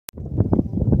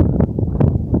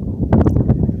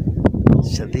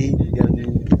शदीद गर्मी।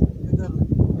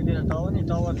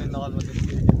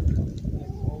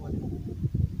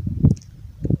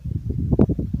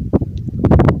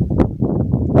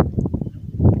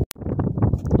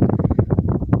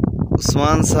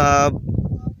 उस्मान साहब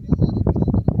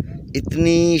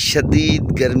इतनी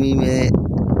शदीद गर्मी में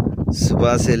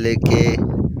सुबह से लेके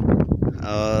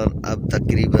और अब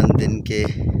तकरीबन दिन के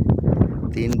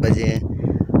 3 बजे हैं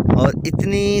और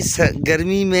इतनी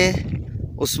गर्मी में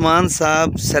उस्मान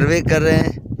साहब सर्वे कर रहे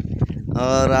हैं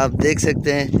और आप देख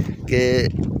सकते हैं कि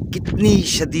कितनी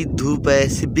शदीद धूप है।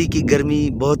 सिब्बी की गर्मी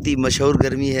बहुत ही मशहूर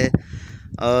गर्मी है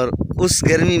और उस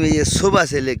गर्मी में ये सुबह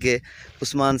से लेके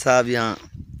उस्मान साहब यहाँ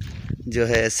जो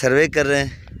है सर्वे कर रहे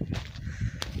हैं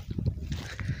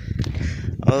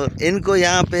और इनको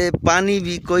यहाँ पे पानी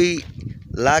भी कोई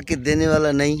ला के देने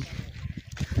वाला नहीं।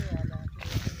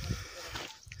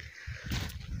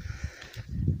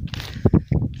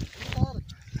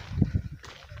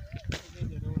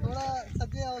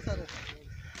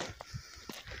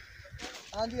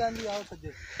 आंधी आओ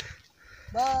सज्जे।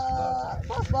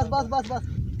 बस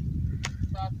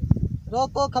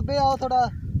रोको, खब्बे आओ थोड़ा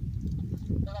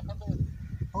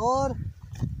और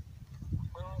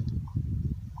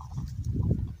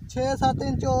 6-7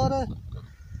 इंच और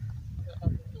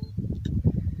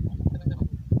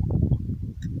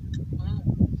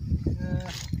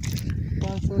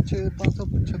 506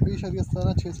 526 शरिया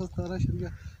 17 617 शरिया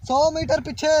 100 मीटर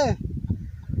पीछे।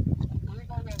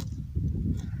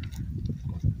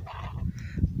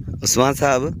 उस्मान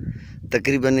साहब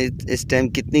तकरीबन इस टाइम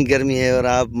कितनी गर्मी है और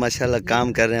आप माशाल्लाह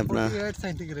काम कर रहे हैं अपना। 48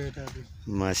 सेंटीग्रेड है अभी।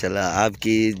 माशाल्लाह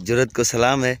आपकी जुर्रत को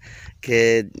सलाम है कि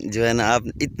जो है ना आप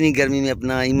इतनी गर्मी में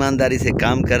अपना ईमानदारी से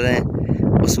काम कर रहे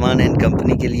हैं उस्मान एंड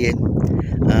कंपनी के लिए।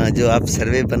 जो आप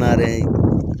सर्वे बना रहे हैं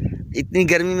इतनी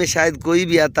गर्मी में शायद कोई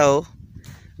भी आता हो।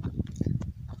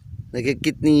 देखिए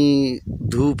कितनी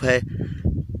धूप है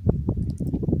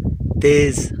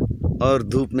तेज़ और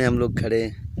धूप में हम लोग खड़े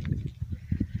हैं।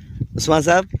 उस्मान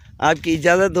साहब आपकी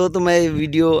इजाज़त हो तो मैं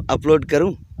वीडियो अपलोड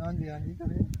करूं? हाँ जी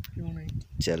करें, क्यों नहीं।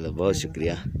 चलो बहुत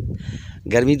शुक्रिया।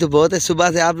 गर्मी तो बहुत है,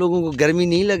 सुबह से आप लोगों को गर्मी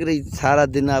नहीं लग रही? सारा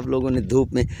दिन आप लोगों ने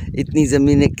धूप में इतनी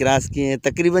ज़मीनें क्रॉस की हैं।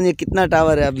 तकरीबन ये कितना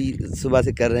टावर है अभी सुबह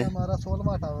से कर रहे हैं? हमारा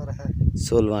 16वां टावर है।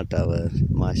 16वां टावर,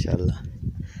 माशाल्लाह।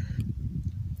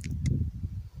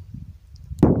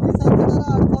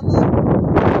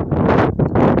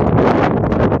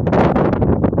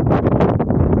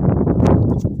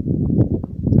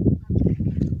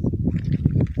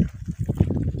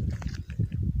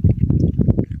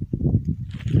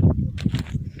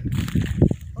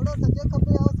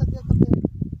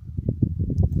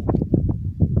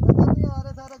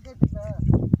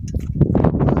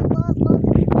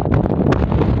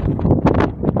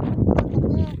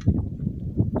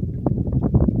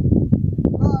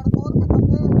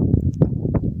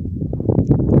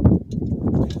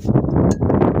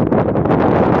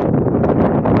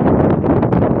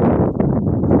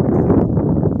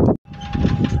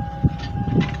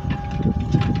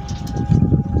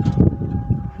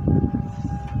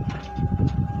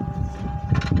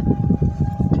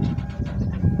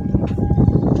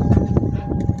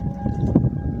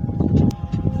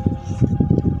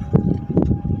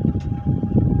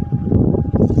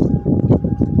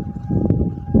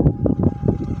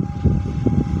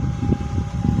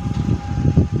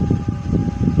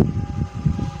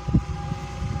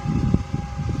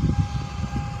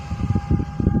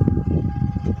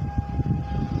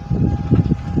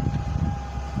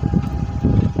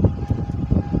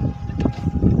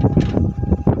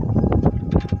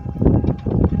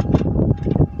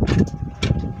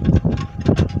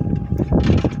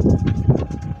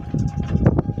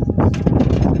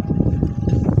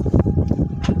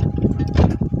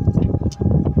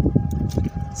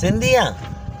 सिंधिया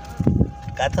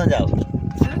काथों जाओ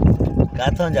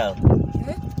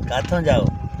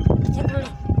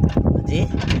जी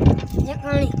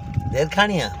देर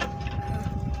खानिया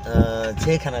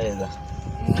छे खाना लेदा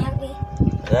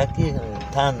राखी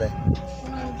थांद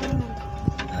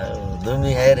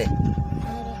दुमी है रे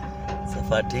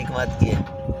सफा ठीक मत किए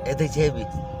ए थे छे भी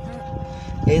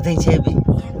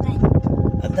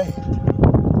आता है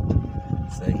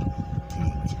सही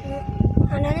ठीक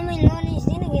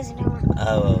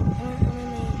आओ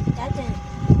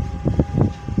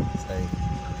सही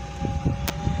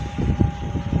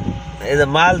ये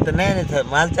माल तो नहीं था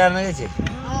माल चार नहीं छे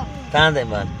कहाँ दे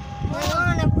माल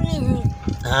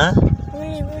हाँ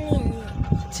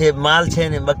छे माल छे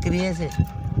ने बकरी है से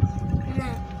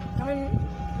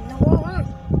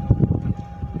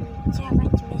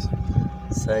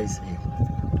सही सही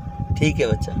ठीक है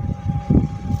बच्चा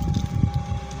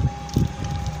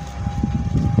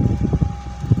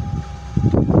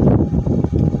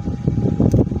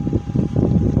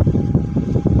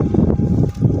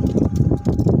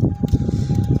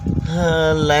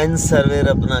हाँ, लाइन सर्वेयर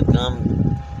अपना काम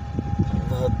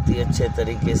बहुत ही अच्छे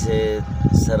तरीके से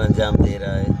सर अंजाम दे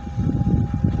रहा है।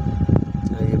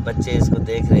 और ये बच्चे इसको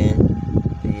देख रहे हैं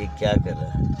कि ये क्या कर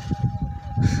रहा है।